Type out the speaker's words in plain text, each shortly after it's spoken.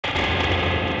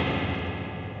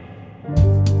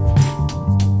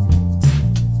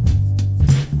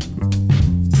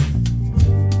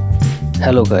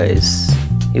Hello guys,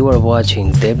 you are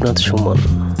watching Devnath Shuman.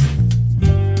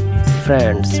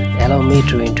 Friends, allow me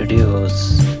to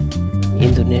introduce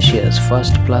Indonesia's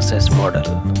first plus-size model.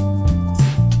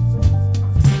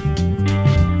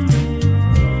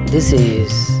 This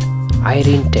is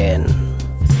Irene 10.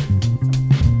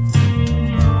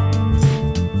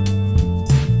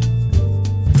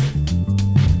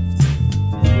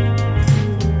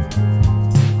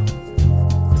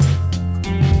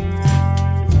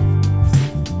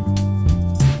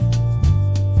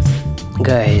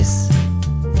 Guys,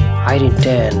 Irene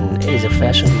 10 is a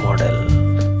fashion model,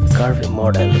 curvy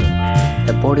model,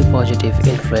 a body positive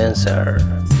influencer.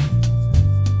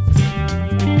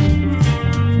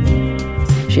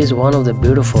 She is one of the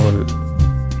beautiful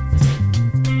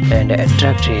and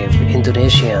attractive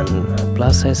Indonesian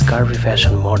plus size curvy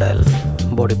fashion model,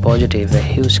 body positive, a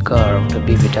huge curved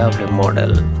BBW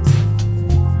model.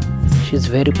 She is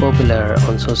very popular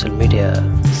on social media,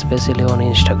 especially on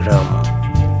Instagram.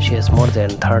 She has more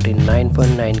than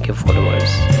 39.9k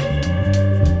followers,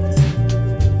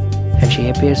 and she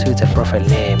appears with a profile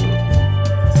name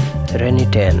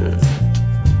Irene 10.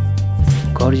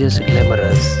 Gorgeous,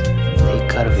 glamorous, thick,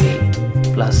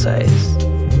 curvy, plus size.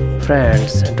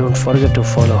 Friends, don't forget to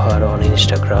follow her on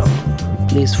Instagram.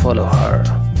 Please follow her.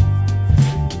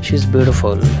 She's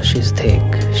beautiful, she's thick,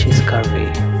 she's curvy.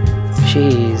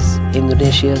 She is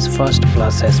Indonesia's first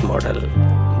plus size model,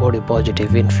 body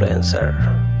positive influencer.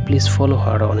 Please follow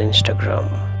her on Instagram.